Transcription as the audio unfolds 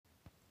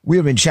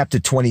We're in chapter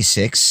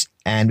 26,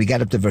 and we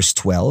got up to verse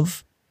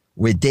 12,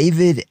 where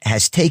David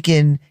has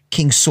taken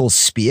King Saul's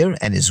spear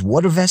and his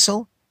water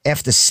vessel.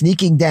 After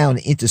sneaking down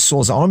into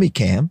Saul's army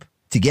camp,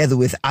 together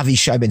with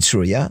Avishai ben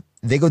Surya,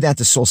 they go down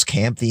to Saul's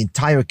camp. The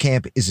entire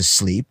camp is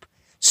asleep.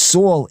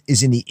 Saul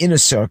is in the inner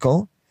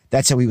circle.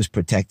 That's how he was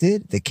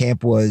protected. The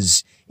camp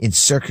was in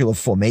circular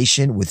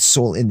formation with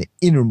Saul in the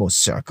innermost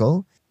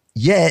circle.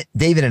 Yet,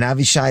 David and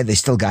Avishai, they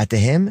still got to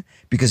him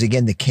because,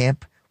 again, the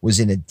camp was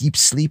in a deep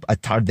sleep, a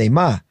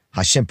tardema.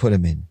 Hashem put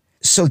him in.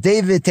 So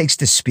David takes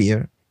the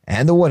spear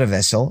and the water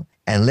vessel,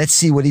 and let's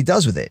see what he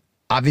does with it.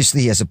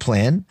 Obviously, he has a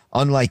plan.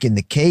 Unlike in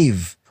the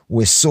cave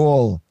where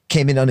Saul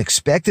came in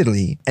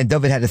unexpectedly and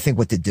David had to think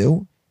what to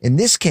do. In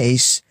this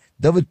case,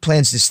 David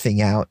plans this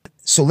thing out.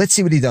 So let's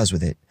see what he does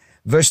with it.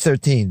 Verse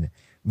 13,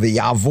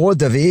 V'yavor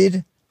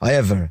David,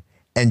 however,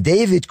 and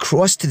David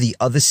crossed to the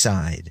other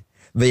side.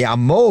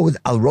 V'yamod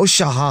al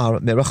rosh hahar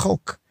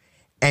merachok.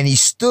 And he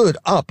stood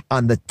up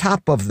on the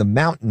top of the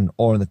mountain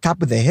or on the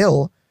top of the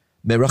hill,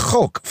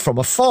 merachok, from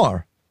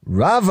afar.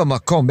 Rav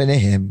makom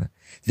benehim.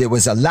 There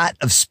was a lot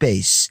of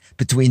space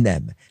between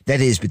them.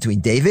 That is, between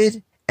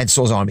David and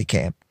Saul's army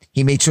camp.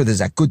 He made sure there's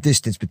a good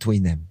distance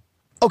between them.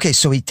 Okay,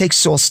 so he takes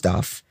Saul's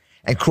stuff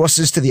and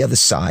crosses to the other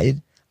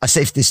side, a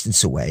safe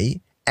distance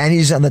away, and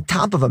he's on the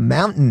top of a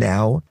mountain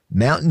now,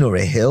 mountain or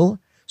a hill,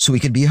 so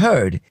he can be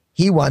heard.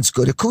 He wants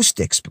good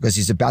acoustics because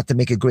he's about to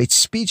make a great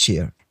speech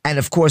here. And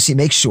of course, he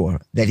makes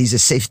sure that he's a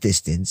safe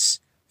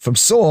distance from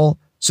Saul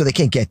so they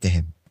can't get to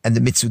him. And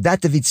the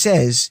Mitzudat David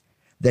says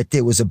that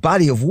there was a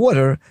body of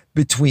water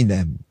between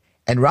them.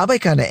 And Rabbi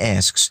kind of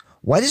asks,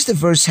 why does the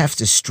verse have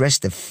to stress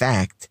the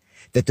fact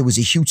that there was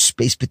a huge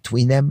space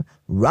between them?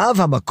 Rav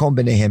hamakom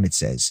benehem, it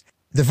says.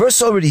 The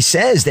verse already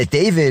says that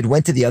David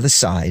went to the other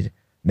side,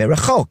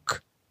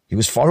 merachok. He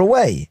was far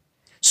away.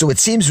 So it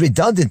seems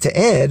redundant to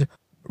add,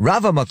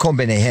 Rav hamakom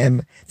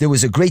benehem, there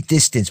was a great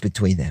distance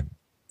between them.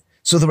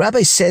 So the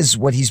rabbi says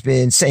what he's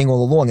been saying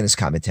all along in his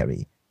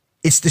commentary.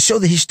 It's to show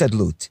the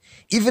hishtadlut.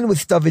 Even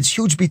with David's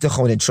huge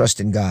bitachon and trust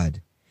in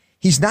God,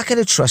 he's not going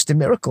to trust in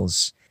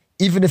miracles.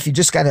 Even if he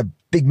just got a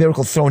big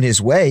miracle thrown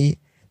his way,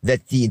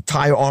 that the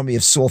entire army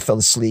of Saul fell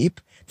asleep,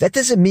 that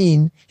doesn't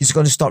mean he's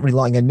going to start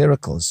relying on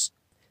miracles.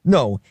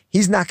 No,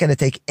 he's not going to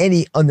take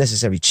any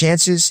unnecessary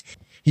chances.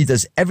 He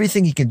does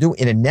everything he can do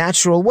in a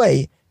natural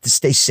way to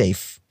stay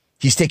safe.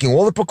 He's taking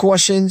all the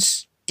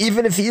precautions,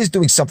 even if he is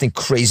doing something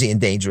crazy and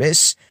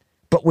dangerous,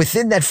 but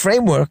within that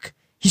framework,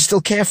 he's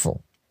still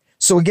careful.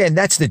 So again,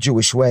 that's the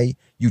Jewish way.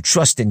 You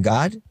trust in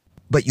God,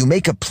 but you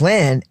make a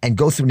plan and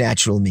go through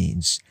natural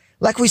means.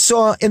 Like we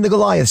saw in the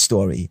Goliath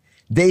story.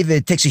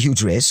 David takes a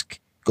huge risk,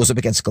 goes up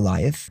against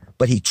Goliath,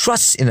 but he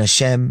trusts in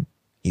Hashem.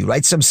 He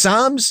writes some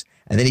Psalms,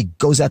 and then he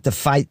goes out to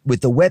fight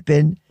with the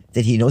weapon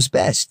that he knows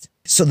best.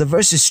 So the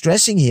verse is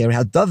stressing here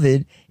how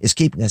David is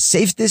keeping a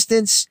safe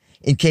distance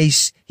in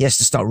case he has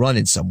to start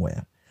running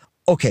somewhere.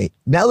 Okay,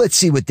 now let's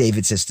see what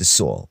David says to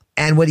Saul.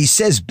 And what he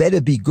says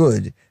better be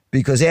good,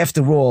 because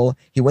after all,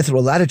 he went through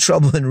a lot of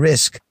trouble and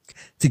risk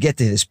to get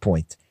to this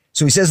point.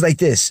 So he says like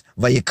this,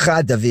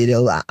 Vayikra David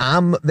el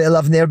Am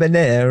ve'el Avner Ben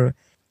Nir.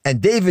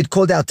 And David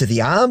called out to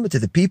the Am, to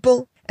the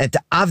people, and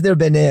to Avner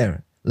Ben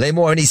Nir.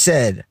 Lemor, and he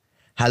said,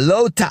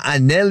 Hello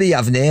ta'aneli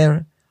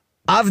Avner.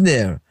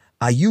 Avner,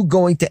 are you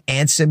going to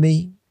answer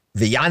me?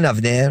 V'yan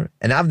Avner.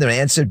 And Avner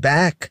answered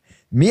back,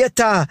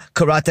 Miata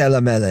karata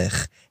el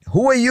HaMelech.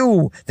 Who are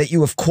you that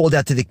you have called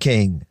out to the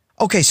king?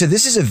 Okay, so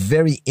this is a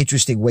very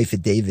interesting way for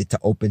David to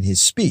open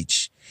his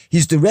speech.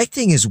 He's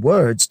directing his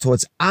words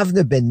towards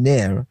Avner Ben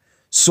Nir,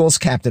 Saul's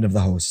captain of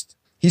the host.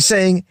 He's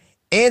saying,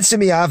 answer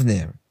me,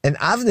 Avner. And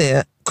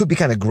Avner could be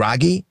kind of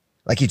groggy,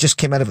 like he just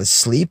came out of a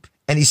sleep.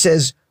 And he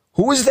says,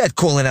 who is that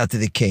calling out to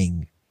the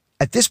king?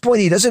 At this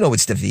point, he doesn't know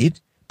it's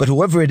David, but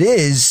whoever it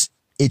is,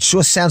 it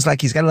sure sounds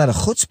like he's got a lot of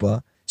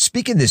chutzpah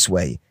speaking this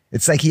way.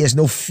 It's like he has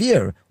no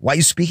fear. Why are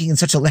you speaking in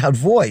such a loud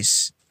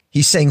voice?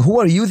 He's saying, who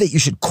are you that you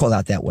should call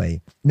out that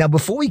way? Now,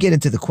 before we get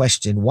into the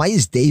question, why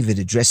is David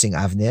addressing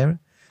Avner?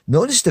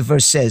 Notice the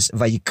verse says,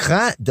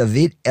 Vayikra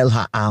David el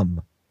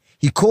ha'am.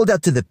 He called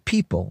out to the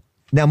people.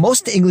 Now,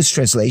 most English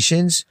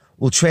translations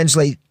will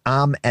translate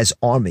am as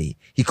army.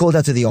 He called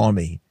out to the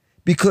army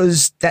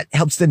because that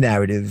helps the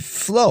narrative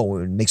flow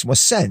and makes more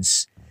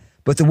sense.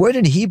 But the word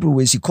in Hebrew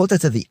is he called out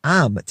to the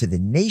am, to the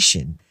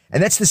nation.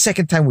 And that's the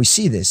second time we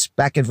see this,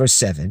 back in verse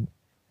 7,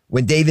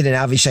 when David and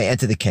Avishai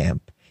enter the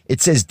camp. It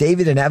says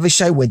David and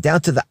Avishai went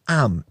down to the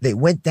Am. They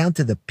went down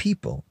to the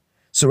people.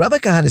 So Rabbi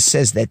Kahana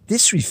says that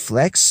this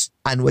reflects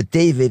on what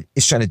David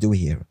is trying to do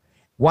here.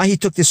 Why he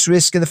took this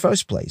risk in the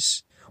first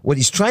place. What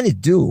he's trying to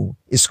do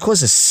is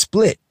cause a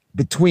split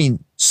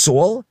between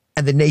Saul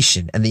and the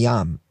nation and the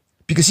Am.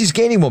 Because he's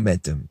gaining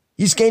momentum.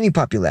 He's gaining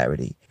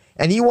popularity.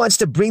 And he wants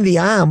to bring the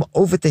Am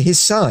over to his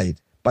side.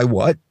 By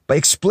what? By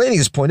explaining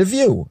his point of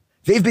view.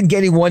 They've been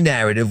getting one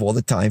narrative all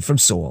the time from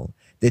Saul.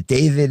 That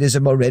David is a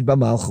Mored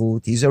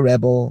B'Malchut, he's a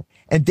rebel,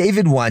 and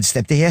David wants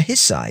them to hear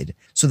his side.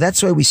 So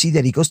that's why we see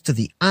that he goes to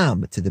the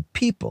Am, to the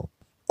people.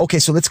 Okay,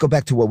 so let's go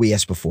back to what we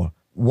asked before.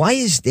 Why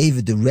is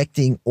David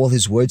directing all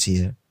his words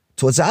here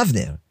towards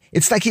Avner?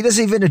 It's like he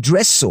doesn't even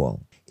address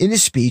Saul. In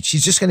his speech,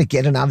 he's just going to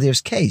get on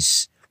Avner's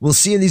case. We'll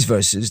see in these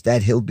verses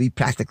that he'll be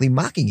practically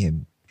mocking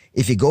him.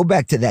 If you go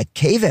back to that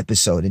cave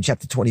episode in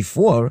chapter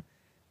 24,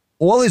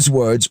 all his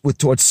words were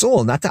towards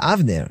Saul, not to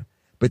Avner.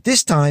 But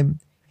this time,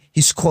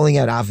 he's calling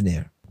out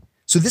Avner.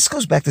 So this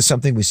goes back to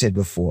something we said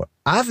before.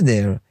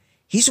 Avner,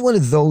 he's one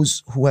of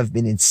those who have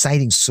been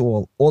inciting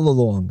Saul all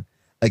along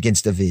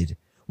against David.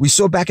 We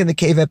saw back in the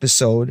cave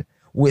episode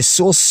where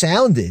Saul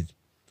sounded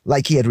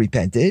like he had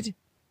repented.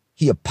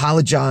 He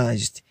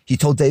apologized. He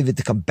told David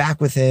to come back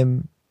with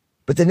him.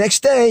 But the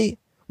next day,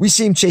 we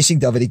see him chasing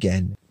David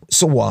again.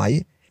 So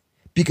why?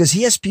 Because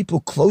he has people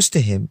close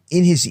to him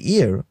in his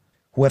ear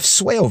who have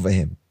sway over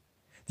him.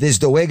 There's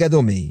Doeg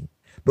Adomi,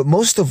 but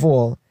most of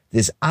all,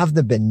 there's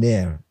Avner Ben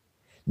Nir.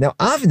 Now,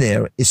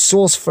 Avner is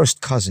Saul's first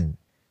cousin.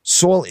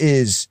 Saul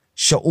is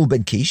Shaul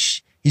ben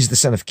Kish. He's the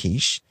son of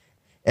Kish.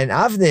 And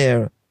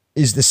Avner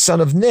is the son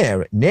of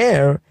Ner.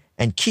 Ner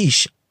and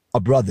Kish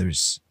are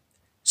brothers.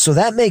 So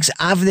that makes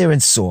Avner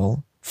and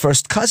Saul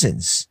first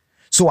cousins.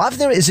 So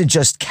Avner isn't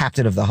just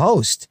captain of the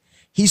host.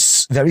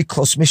 He's very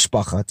close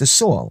mishpacha to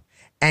Saul.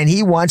 And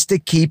he wants to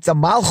keep the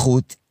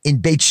Malchut in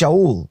Beit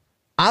Shaul.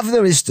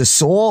 Avner is to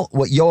Saul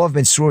what Yoav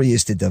ben Sruya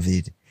is to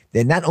David.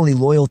 They're not only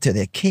loyal to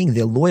their king,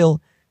 they're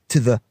loyal to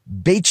the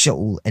Beit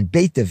Shaul and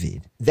Beit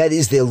David. That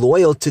is, they're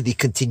loyal to the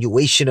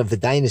continuation of the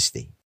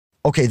dynasty.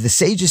 Okay, the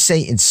sages say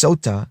in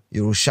Sota,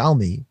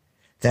 Yerushalmi,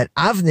 that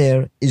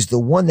Avner is the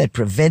one that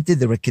prevented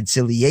the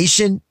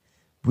reconciliation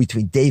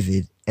between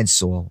David and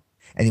Saul.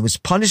 And he was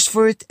punished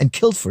for it and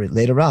killed for it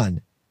later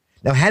on.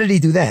 Now, how did he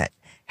do that?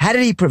 How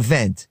did he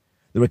prevent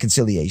the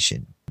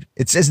reconciliation?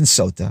 It says in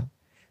Sota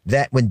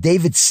that when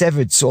David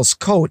severed Saul's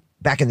coat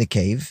back in the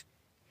cave,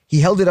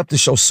 he held it up to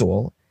show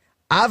Saul.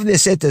 Avner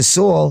said to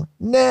Saul,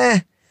 "Nah,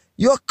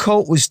 your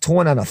coat was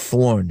torn on a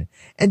thorn."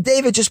 And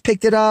David just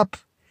picked it up.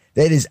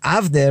 That is,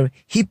 Avner,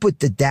 he put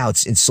the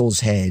doubts in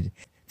Saul's head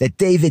that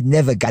David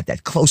never got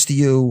that close to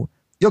you.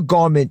 Your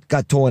garment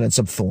got torn on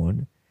some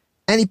thorn.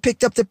 And he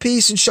picked up the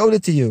piece and showed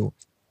it to you.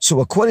 So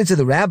according to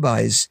the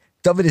rabbis,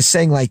 David is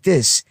saying like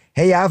this,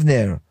 "Hey,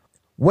 Avner,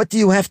 what do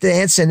you have to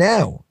answer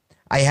now?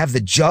 I have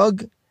the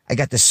jug. I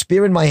got the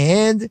spear in my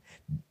hand.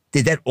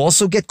 Did that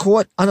also get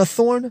caught on a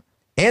thorn?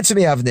 Answer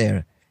me,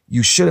 Avner.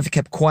 You should have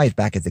kept quiet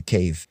back at the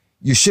cave.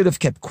 You should have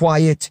kept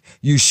quiet.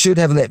 You should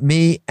have let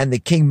me and the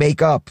king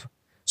make up.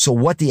 So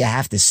what do you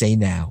have to say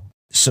now?"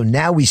 So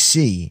now we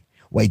see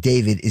why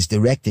David is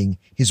directing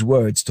his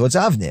words towards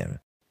Avner.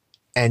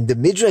 And the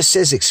Midrash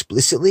says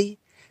explicitly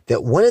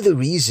that one of the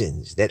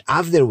reasons that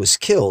Avner was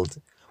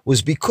killed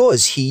was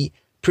because he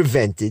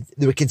prevented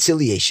the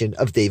reconciliation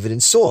of David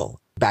and Saul.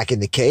 Back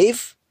in the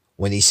cave,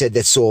 when he said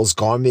that Saul's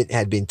garment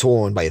had been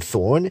torn by a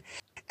thorn.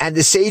 And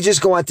the sages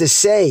go on to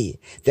say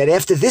that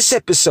after this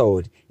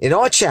episode, in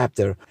our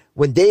chapter,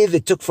 when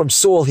David took from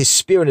Saul his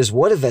spear and his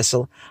water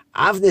vessel,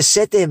 Avner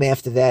said to him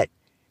after that,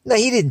 "No,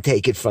 he didn't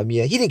take it from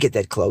you. He didn't get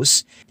that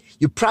close.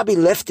 You probably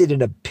left it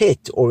in a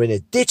pit or in a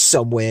ditch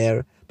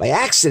somewhere by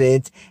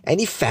accident, and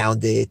he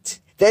found it."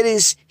 That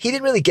is, he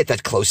didn't really get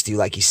that close to you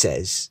like he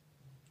says.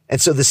 And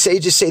so the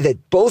sages say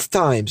that both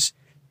times,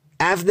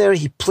 Avner,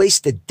 he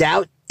placed the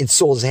doubt in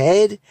Saul's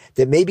head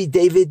that maybe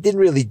David didn't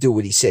really do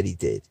what he said he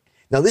did.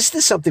 Now listen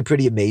to something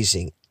pretty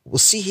amazing. We'll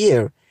see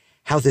here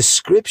how the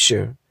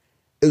scripture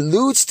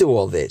alludes to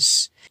all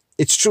this.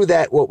 It's true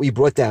that what we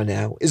brought down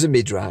now is a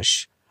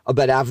midrash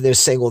about Avner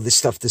saying all this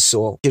stuff to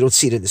Saul. You don't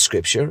see it in the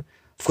scripture.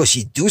 Of course,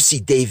 you do see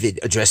David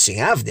addressing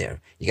Avner.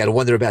 You got to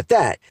wonder about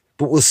that.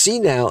 But we'll see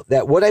now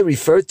that what I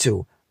referred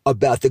to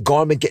about the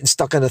garment getting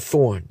stuck on a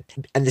thorn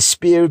and the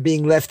spear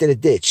being left in a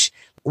ditch,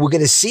 we're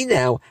going to see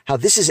now how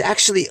this is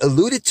actually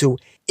alluded to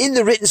in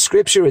the written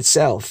scripture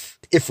itself.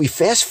 If we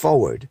fast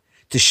forward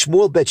to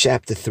Shmuel Bet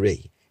chapter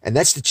 3, and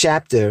that's the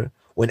chapter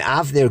when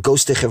Avner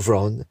goes to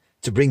Hebron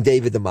to bring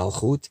David the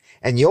Malchut,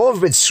 and Yoav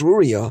ben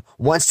Sruya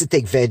wants to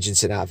take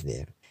vengeance on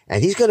Avner,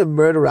 and he's going to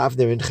murder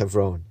Avner in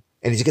Hebron,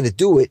 and he's going to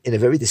do it in a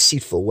very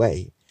deceitful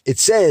way. It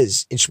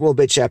says in Shmuel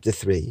Bet chapter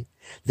 3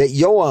 that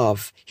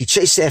Yoav, he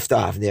chased after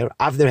Avner.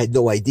 Avner had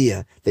no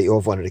idea that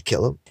Yoav wanted to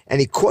kill him, and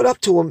he caught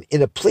up to him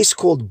in a place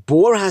called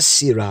Bor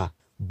HaSirah.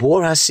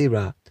 Bor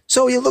HaSirah.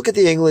 So you look at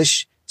the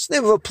English, it's the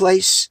name of a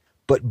place,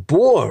 but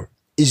Bor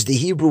is the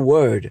Hebrew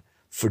word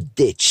for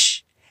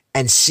ditch,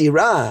 and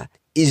Sirah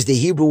is the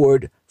Hebrew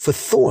word for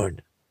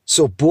thorn.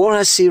 So Bor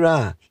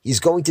HaSirah, he's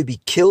going to be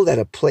killed at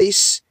a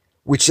place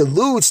which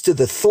alludes to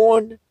the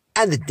thorn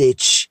and the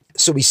ditch.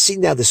 So we see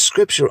now the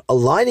scripture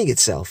aligning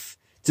itself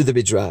to the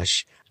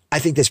Midrash. I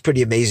think that's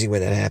pretty amazing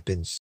when that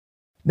happens.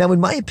 Now, in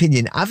my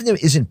opinion,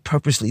 Avner isn't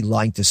purposely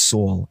lying to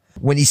Saul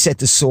when he said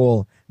to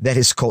Saul that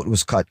his coat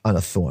was cut on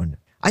a thorn.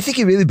 I think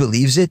he really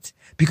believes it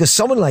because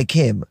someone like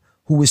him,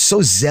 who was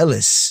so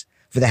zealous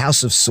for the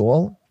house of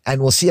Saul, and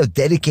we'll see how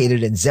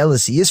dedicated and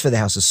zealous he is for the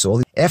house of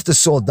Saul. After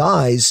Saul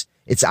dies,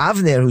 It's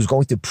Avner who's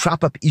going to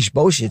prop up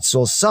Ishbosheth,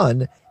 Saul's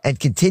son, and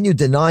continue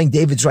denying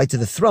David's right to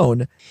the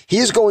throne. He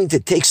is going to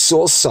take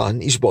Saul's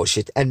son,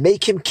 Ishbosheth, and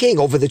make him king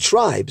over the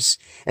tribes,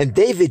 and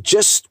David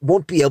just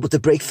won't be able to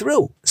break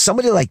through.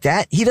 Somebody like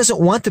that, he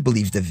doesn't want to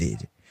believe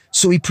David,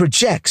 so he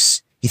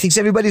projects. He thinks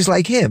everybody's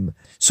like him,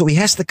 so he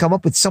has to come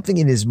up with something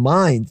in his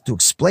mind to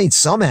explain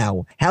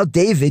somehow how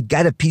David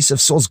got a piece of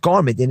Saul's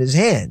garment in his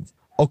hand.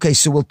 Okay,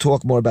 so we'll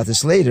talk more about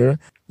this later.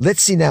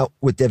 Let's see now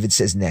what David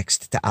says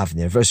next to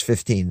Avner. Verse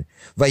 15.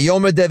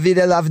 Vayomer David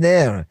el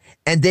Avner.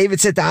 And David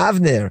said to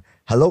Avner,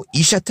 Hello,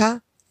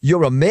 Ishata?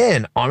 You're a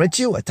man, aren't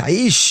you? A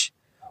Taish.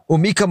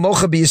 Umi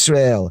kamocha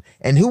b'Yisrael.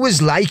 And who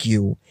is like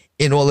you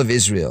in all of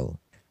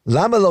Israel?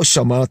 Lama lo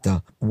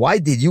shamarta. Why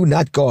did you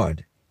not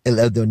guard el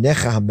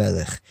Edonecha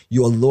hamelech,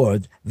 your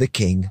Lord, the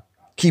king?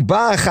 Ki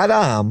ba echad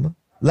ha'am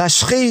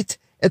lashchit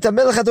et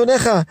hamelech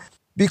Adonecha.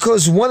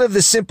 Because one of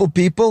the simple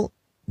people,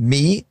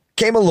 me,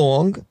 came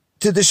along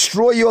to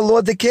destroy your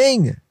Lord the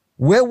king.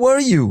 Where were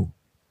you?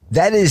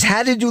 That is,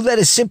 how did you let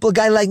a simple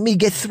guy like me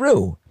get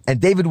through? And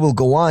David will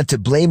go on to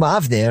blame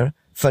Avner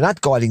for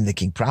not guarding the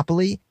king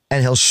properly,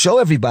 and he'll show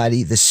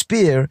everybody the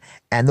spear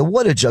and the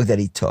water jug that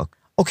he took.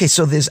 Okay,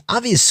 so there's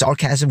obvious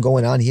sarcasm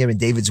going on here in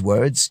David's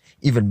words,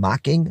 even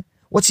mocking.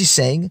 What's he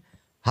saying?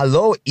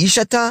 Hello,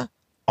 Ishata?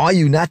 Are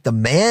you not the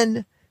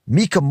man?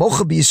 Mika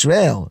mocha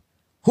b'Yisrael.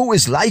 Who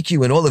is like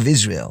you in all of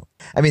Israel?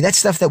 I mean, that's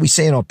stuff that we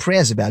say in our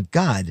prayers about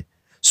God.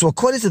 So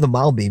according to the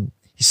Malbim,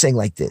 he's saying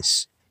like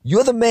this.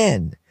 You're the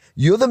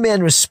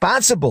man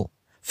responsible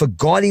for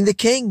guarding the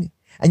king,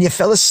 and you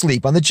fell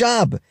asleep on the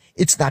job.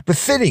 It's not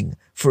befitting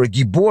for a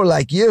gibor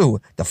like you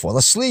to fall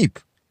asleep.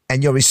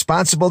 And you're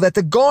responsible that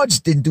the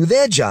guards didn't do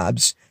their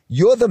jobs.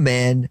 You're the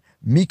man,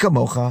 Mika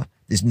mocha.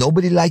 There's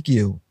nobody like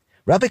you.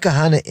 Rabbi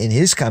Kahana, in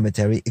his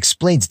commentary,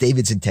 explains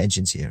David's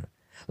intentions here.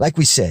 Like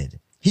we said,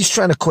 he's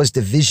trying to cause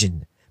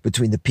division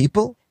between the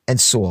people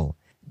and Saul.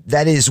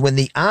 That is, when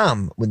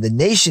the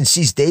nation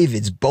sees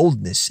David's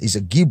boldness, he's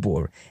a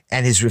gibor,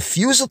 and his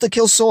refusal to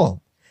kill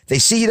Saul, they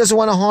see he doesn't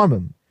want to harm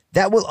him.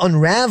 That will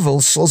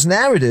unravel Saul's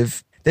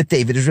narrative that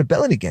David is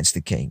rebelling against the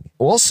king.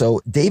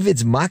 Also,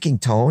 David's mocking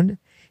tone,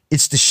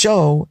 it's to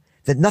show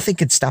that nothing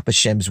can stop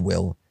Hashem's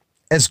will.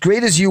 As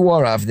great as you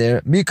are,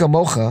 Avner, Mika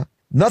mocha,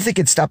 nothing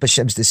can stop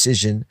Hashem's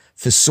decision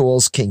for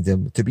Saul's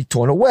kingdom to be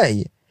torn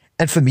away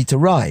and for me to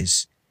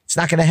rise. It's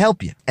not going to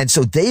help you. And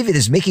so David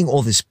is making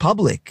all this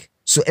public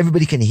so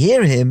everybody can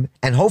hear him,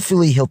 and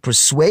hopefully he'll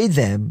persuade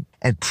them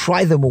and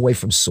pry them away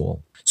from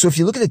Saul. So if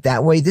you look at it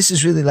that way, this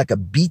is really like a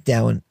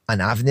beatdown on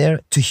Avner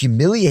to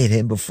humiliate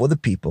him before the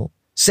people,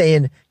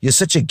 saying, you're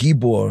such a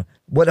gibor,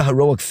 what a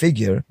heroic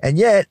figure, and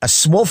yet a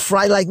small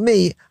fry like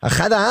me,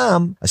 Achad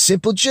ha'am, a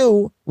simple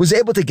Jew, was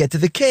able to get to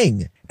the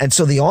king. And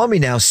so the army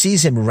now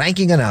sees him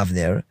ranking on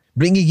Avner,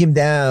 bringing him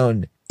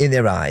down in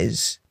their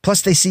eyes.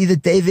 Plus they see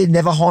that David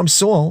never harmed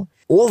Saul.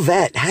 All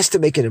that has to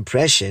make an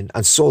impression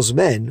on Saul's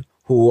men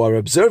who are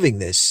observing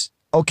this.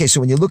 Okay, so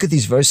when you look at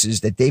these verses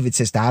that David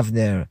says to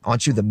Avner,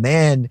 aren't you the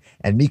man,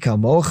 and Mika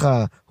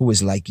mocha, who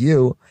is like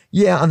you?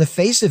 Yeah, on the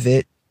face of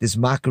it, there's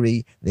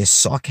mockery, there's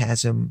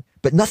sarcasm,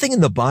 but nothing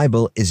in the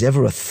Bible is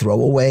ever a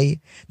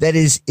throwaway. That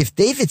is, if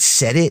David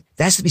said it,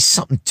 there has to be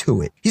something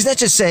to it. He's not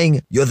just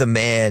saying, you're the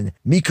man,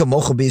 Mika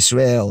mocha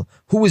b'Yisrael,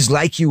 who is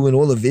like you in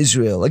all of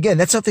Israel. Again,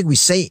 that's something we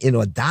say in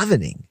our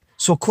davening.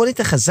 So according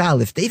to Chazal,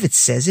 if David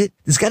says it,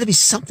 there's got to be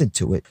something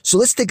to it. So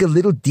let's dig a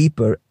little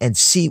deeper and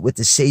see what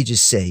the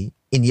sages say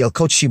in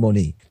Yelkot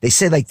Shimoni. They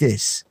say like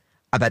this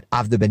about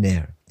Avner Ben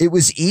Nir. It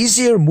was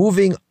easier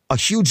moving a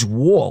huge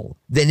wall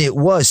than it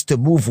was to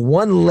move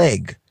one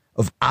leg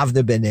of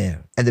Avner Ben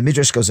Nir. And the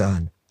Midrash goes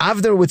on.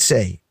 Avner would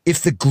say,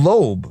 if the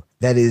globe,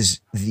 that is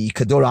the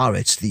Kador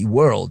Aretz, the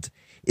world,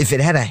 if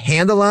it had a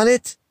handle on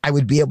it, I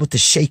would be able to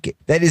shake it.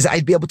 That is,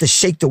 I'd be able to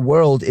shake the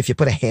world if you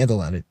put a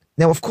handle on it.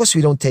 Now, of course,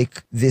 we don't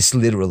take this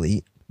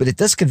literally, but it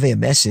does convey a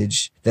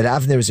message that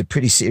Avner is a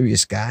pretty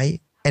serious guy.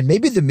 And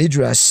maybe the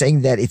Midrash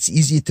saying that it's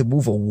easier to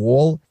move a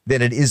wall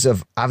than it is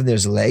of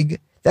Avner's leg,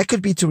 that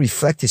could be to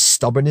reflect his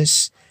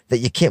stubbornness, that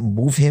you can't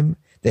move him,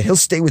 that he'll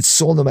stay with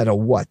Saul no matter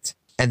what.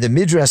 And the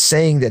Midrash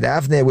saying that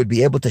Avner would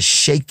be able to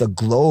shake the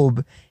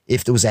globe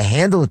if there was a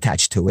handle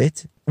attached to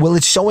it, well,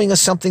 it's showing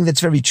us something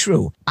that's very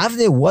true.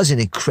 Avner was an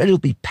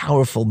incredibly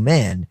powerful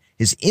man.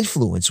 His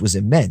influence was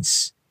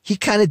immense. He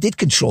kind of did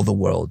control the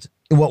world.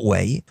 In what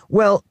way?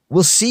 Well,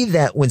 we'll see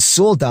that when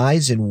Saul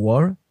dies in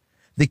war,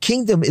 the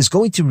kingdom is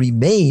going to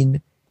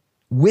remain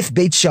with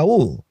Beit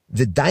Shaul.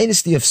 The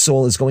dynasty of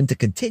Saul is going to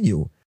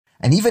continue.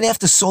 And even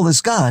after Saul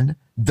is gone,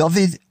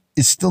 David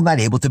is still not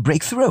able to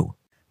break through.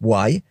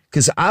 Why?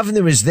 Because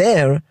Avner is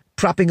there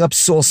propping up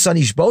Saul's son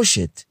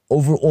Ishbosheth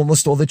over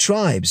almost all the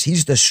tribes.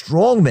 He's the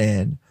strong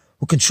man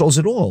who controls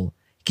it all,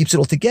 keeps it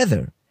all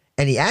together.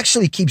 And he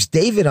actually keeps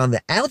David on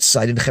the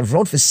outside in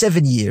Hebron for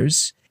 7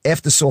 years.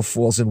 After Saul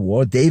falls in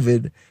war,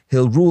 David,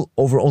 he'll rule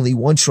over only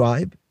one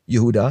tribe,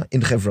 Yehuda,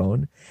 in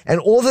Hebron, and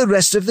all the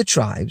rest of the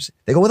tribes,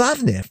 they go with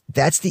Avner.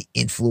 That's the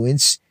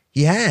influence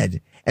he had.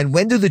 And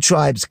when do the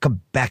tribes come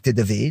back to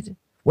David?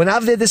 When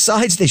Avner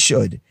decides they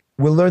should.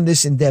 We'll learn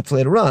this in depth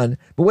later on.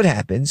 But what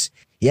happens?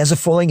 He has a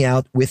falling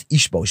out with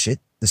Ishbosheth,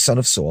 the son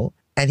of Saul,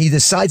 and he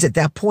decides at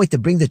that point to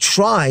bring the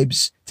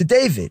tribes to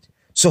David.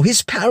 So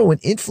his power and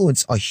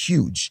influence are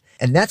huge.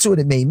 And that's what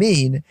it may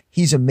mean.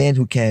 He's a man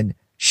who can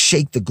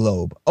shake the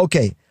globe.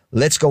 Okay,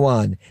 let's go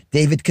on.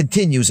 David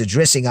continues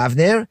addressing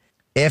Avner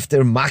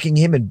after mocking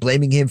him and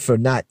blaming him for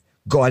not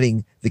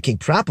guarding the king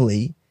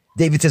properly.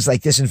 David says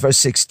like this in verse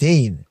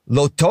 16,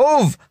 Lo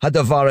tov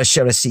hadavar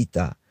asher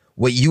asita.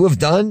 What you have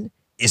done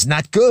is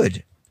not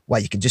good. Wow,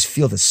 you can just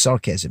feel the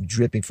sarcasm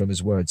dripping from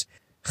his words.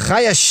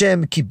 Chai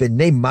Hashem ki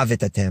b'nei mavet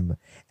atem.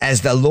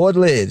 As the Lord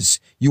lives,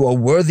 you are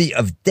worthy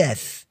of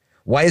death.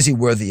 Why is he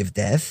worthy of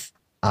death?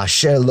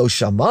 Asher lo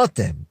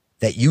shamartem.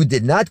 That you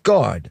did not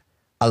guard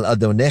al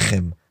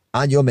adonechem,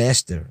 on your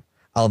master,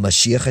 al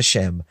Mashiach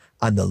Hashem,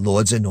 on the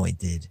Lord's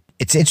anointed.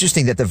 It's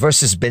interesting that the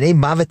verse is b'nei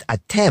mavet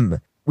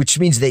atem, which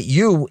means that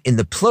you, in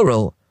the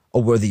plural,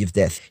 are worthy of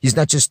death. He's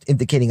not just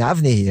indicating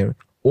Avner here.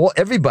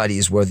 Everybody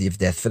is worthy of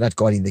death for not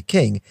guarding the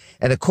king.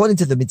 And according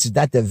to the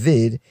Mitzvah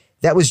David,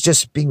 that was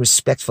just being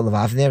respectful of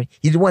Avner.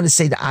 He didn't want to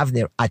say to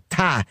Avner,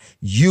 Ata,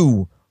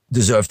 you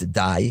deserve to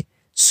die.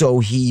 So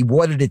he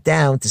watered it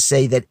down to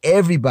say that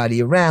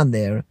everybody around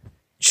there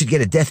should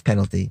get a death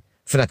penalty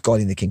for not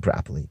guarding the king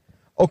properly.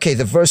 Okay,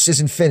 the verse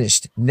isn't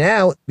finished.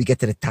 Now we get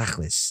to the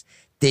Tachlis.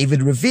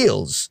 David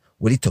reveals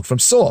what he took from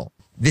Saul.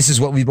 This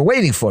is what we've been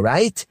waiting for,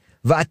 right?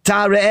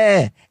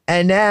 V'ata,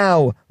 and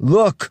now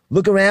look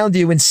around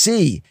you and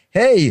see.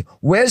 Hey,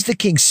 where's the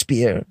king's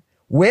spear?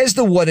 Where's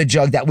the water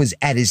jug that was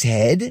at his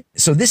head?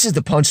 So this is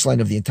the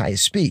punchline of the entire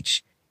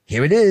speech.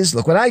 Here it is.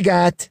 Look what I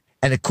got.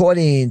 And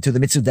according to the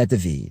Mitzvah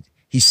David,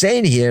 he's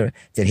saying here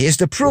that here's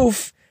the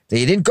proof that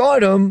you didn't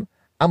guard him.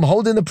 I'm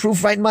holding the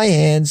proof right in my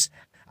hands.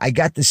 I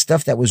got the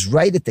stuff that was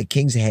right at the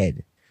king's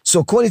head. So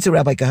according to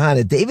Rabbi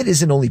Kahana, David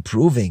isn't only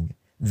proving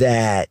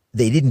that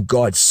they didn't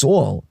guard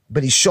Saul,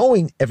 but he's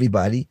showing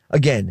everybody,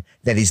 again,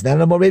 that he's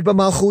not a mored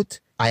b'malchut.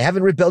 I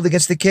haven't rebelled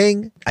against the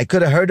king. I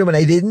could have heard him and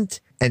I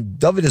didn't. And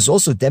David is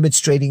also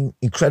demonstrating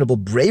incredible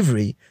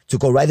bravery to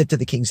go right up to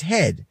the king's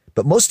head.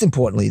 But most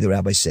importantly, the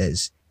rabbi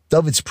says,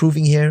 David's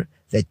proving here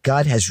that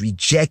God has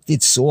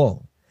rejected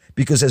Saul.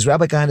 Because as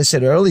Rabbi Kahana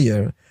said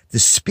earlier, the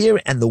spear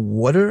and the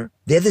water,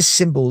 they're the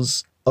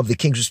symbols of the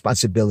king's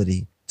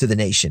responsibility to the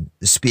nation.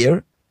 The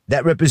spear,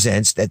 that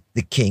represents that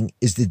the king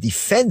is the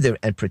defender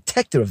and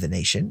protector of the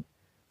nation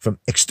from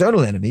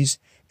external enemies.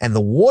 And the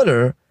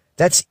water,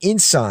 that's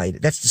inside.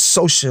 That's the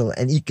social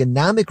and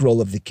economic role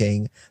of the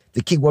king.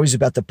 The king worries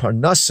about the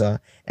parnasa,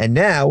 and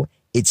now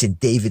it's in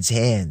David's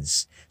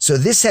hands. So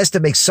this has to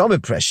make some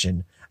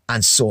impression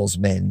on Saul's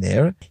men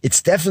there.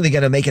 It's definitely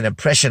going to make an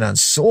impression on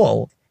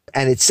Saul.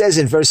 And it says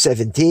in verse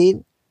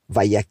 17,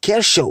 Vayaker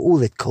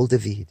Shaul et kol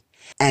David.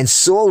 And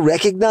Saul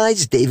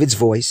recognized David's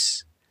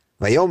voice.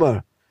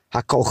 Vayomer,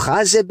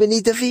 HaKolcha ze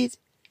b'ni David?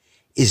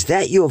 Is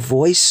that your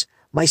voice,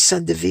 my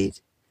son David?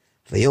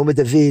 Vayomer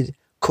David,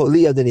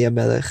 Koli Adonai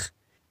HaMelech.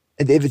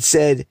 And David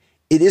said,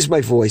 it is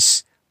my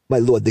voice, my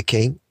lord the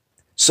king.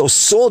 So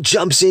Saul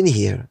jumps in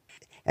here,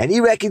 and he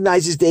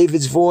recognizes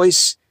David's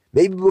voice,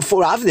 maybe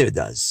before Avner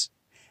does.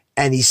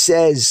 And he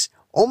says,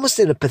 almost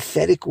in a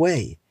pathetic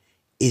way,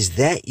 is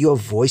that your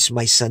voice,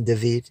 my son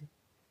David?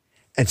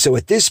 And so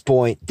at this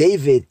point,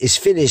 David is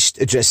finished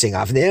addressing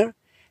Avner,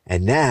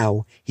 and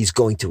now he's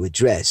going to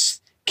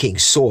address King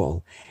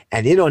Saul.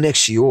 And in our next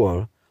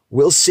shiur,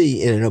 we'll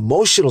see in an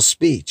emotional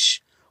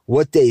speech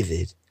what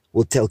David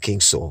will tell King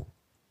Saul.